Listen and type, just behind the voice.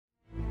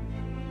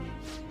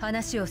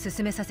話を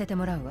進めさせて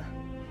もらうわ。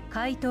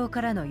怪盗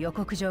からの予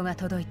告状が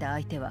届いた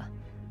相手は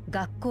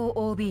学校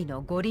OB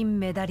の五輪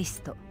メダリ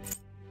スト。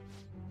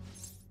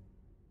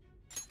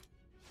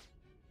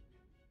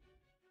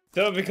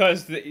So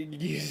because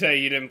you say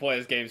you didn't play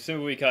this game,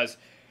 simply because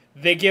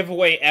they give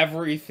away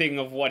everything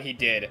of what he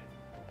did.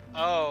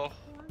 Oh.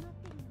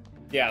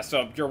 Yeah,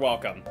 so you're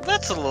welcome.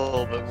 That's a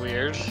little bit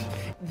weird.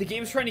 The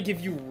game's trying to give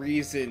you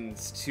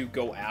reasons to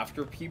go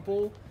after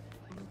people.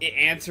 It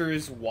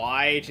answers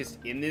why just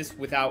in this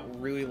without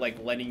really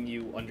like letting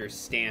you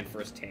understand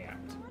firsthand.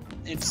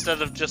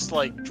 Instead of just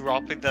like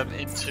dropping them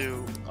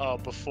into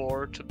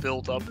before to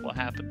build up what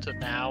happened to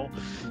now,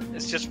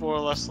 it's just more or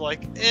less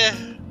like,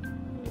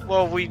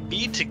 well, we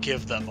need to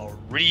give them a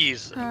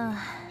reason.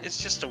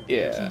 It's just a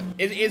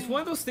It's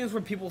one of those things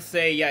where people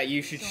say, yeah,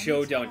 you should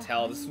show, don't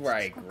tell. This is where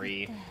I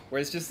agree.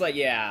 Where it's just like,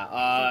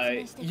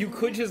 yeah, you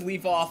could just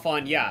leave off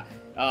on,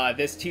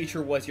 this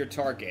teacher was your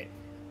target.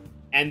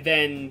 And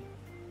then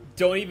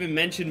don't even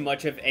mention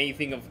much of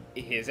anything of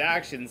his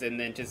actions and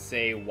then just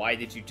say, why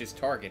did you just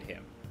target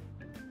him?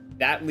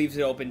 That leaves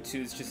it open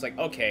to, it's just like,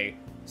 okay,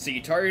 so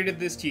you targeted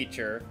this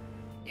teacher,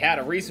 you had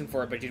a reason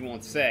for it, but you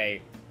won't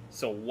say.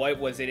 So what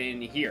was it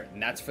in here?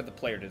 And that's for the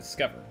player to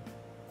discover.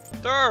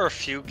 There are a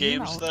few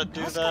games that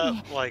do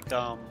that, like,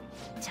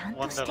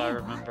 one that I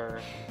remember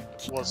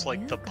was,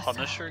 like, the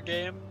Punisher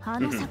game,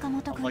 on,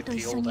 like,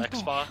 the old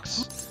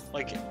Xbox.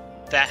 Like,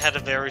 that had a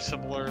very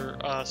similar,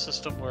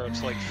 system where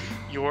it's like,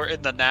 you were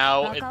in the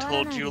now, it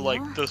told you,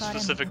 like, the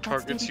specific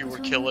targets you were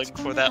killing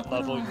for that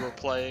level you were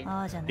playing.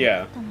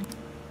 Yeah.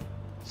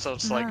 So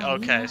it's like,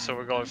 okay, so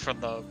we're going from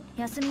the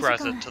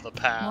present to the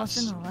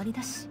past.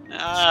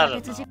 I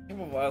don't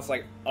know. Well, it's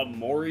like,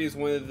 Amori is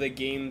one of the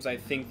games I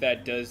think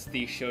that does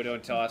the show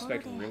don't tell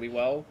aspect really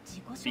well,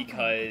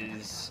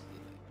 because,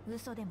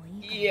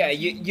 yeah,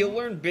 you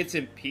learn bits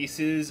and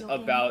pieces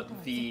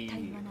about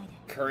the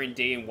current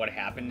day and what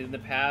happened in the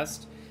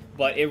past,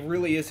 but it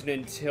really isn't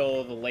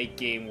until the late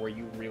game where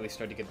you really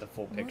start to get the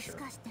full picture.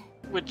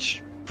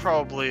 Which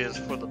probably is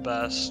for the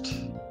best.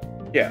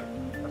 Yeah.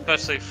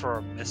 Especially for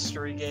a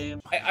mystery game.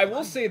 I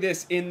will say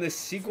this, in the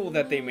sequel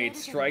that they made,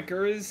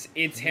 Strikers,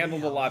 it's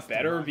handled a lot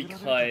better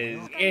because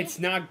it's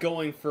not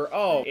going for,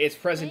 oh, it's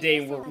present day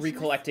and we're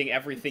recollecting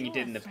everything you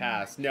did in the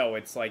past. No,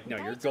 it's like, no,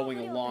 you're going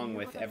along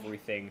with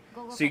everything,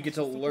 so you get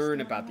to learn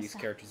about these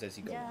characters as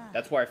you go on.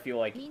 That's why I feel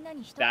like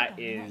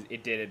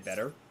it did it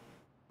better.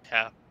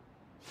 Yeah.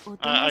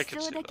 I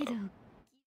could see that.